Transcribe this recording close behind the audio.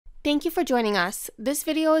Thank you for joining us. This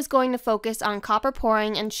video is going to focus on copper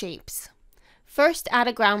pouring and shapes. First, add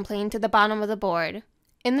a ground plane to the bottom of the board.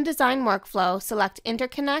 In the design workflow, select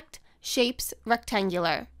Interconnect, Shapes,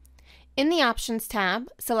 Rectangular. In the Options tab,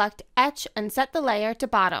 select Etch and set the layer to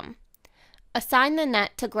bottom. Assign the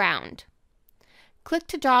net to ground. Click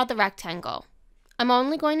to draw the rectangle. I'm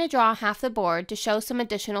only going to draw half the board to show some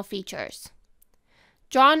additional features.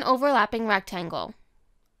 Draw an overlapping rectangle.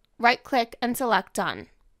 Right-click and select Done.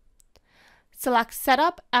 Select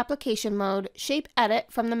Setup Application Mode Shape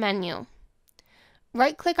Edit from the menu.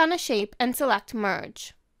 Right-click on a shape and select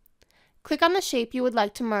Merge. Click on the shape you would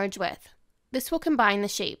like to merge with. This will combine the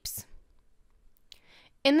shapes.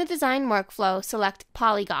 In the design workflow, select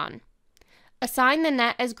Polygon. Assign the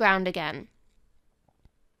net as ground again.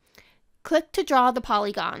 Click to draw the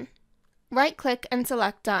polygon. Right-click and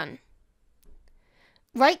select Done.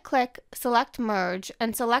 Right-click, select Merge,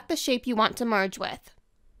 and select the shape you want to merge with.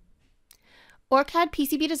 OrCAD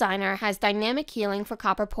PCB Designer has dynamic healing for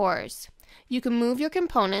copper pours. You can move your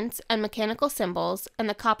components and mechanical symbols, and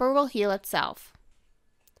the copper will heal itself.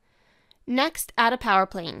 Next, add a power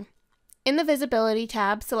plane. In the Visibility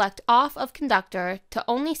tab, select Off of Conductor to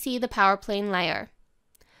only see the power plane layer.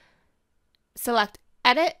 Select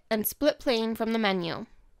Edit and Split Plane from the menu.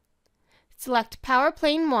 Select Power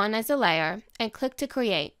Plane 1 as a layer and click to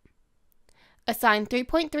create. Assign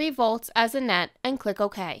 3.3 volts as a net and click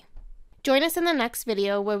OK. Join us in the next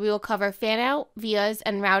video where we will cover fan-out, vias,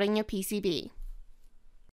 and routing your PCB.